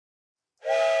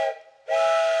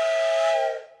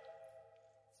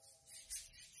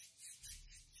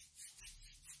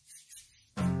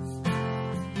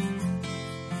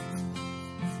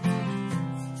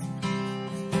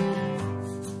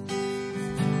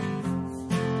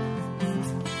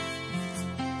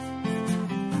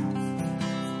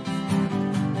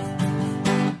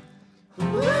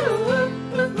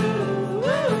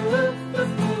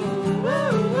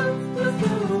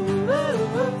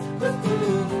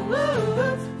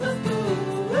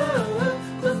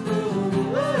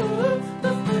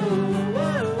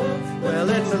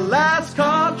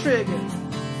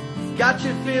got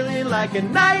you feeling like a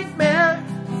nightmare.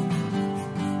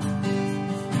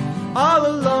 All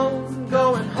alone,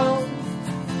 going home,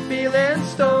 feeling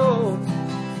stoned.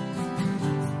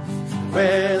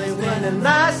 Well, he went a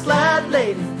nice lad,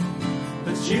 lady,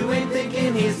 but you ain't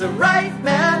thinking he's the right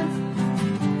man.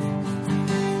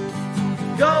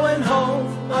 Going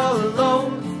home, all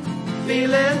alone,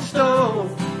 feeling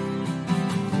stoned.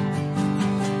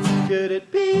 Could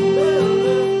it be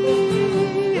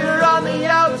you're on the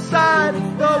outside,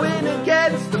 going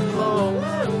against the flow?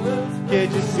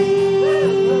 Could you see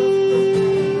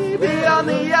me on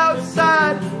the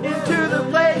outside, into the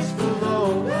place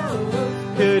below?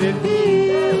 Could it be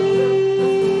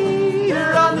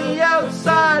you're on the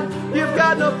outside, you've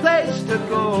got no place to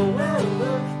go?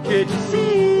 Could you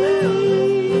see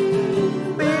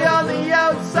me on the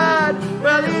outside?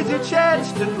 Well, here's your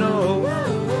chance to know.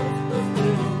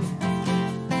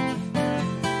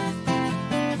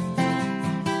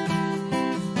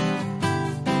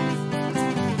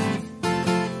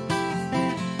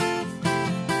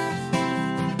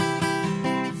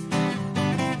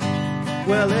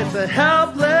 Well, it's a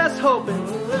helpless hoping,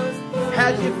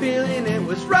 had you feeling it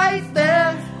was right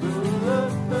there.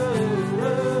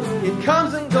 It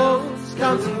comes and goes,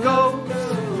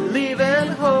 leaving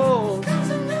home.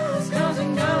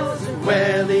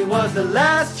 Well, he was the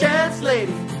last chance,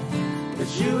 lady, but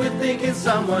you were thinking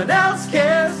someone else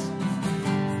cares.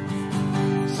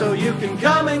 So you can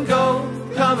come and go,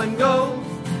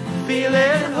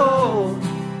 feeling whole.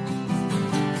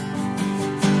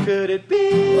 Could it be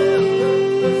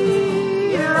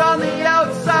you're on the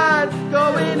outside,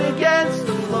 going against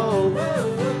the flow?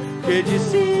 Could you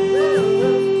see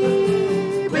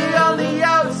me on the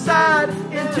outside,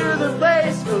 into the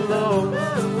place below?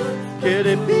 Could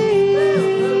it be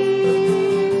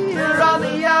you're on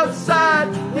the outside,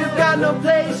 you've got no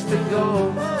place to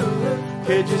go?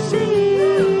 Could you see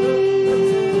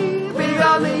me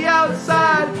on the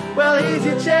outside? Well, here's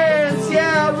your chance,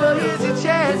 yeah.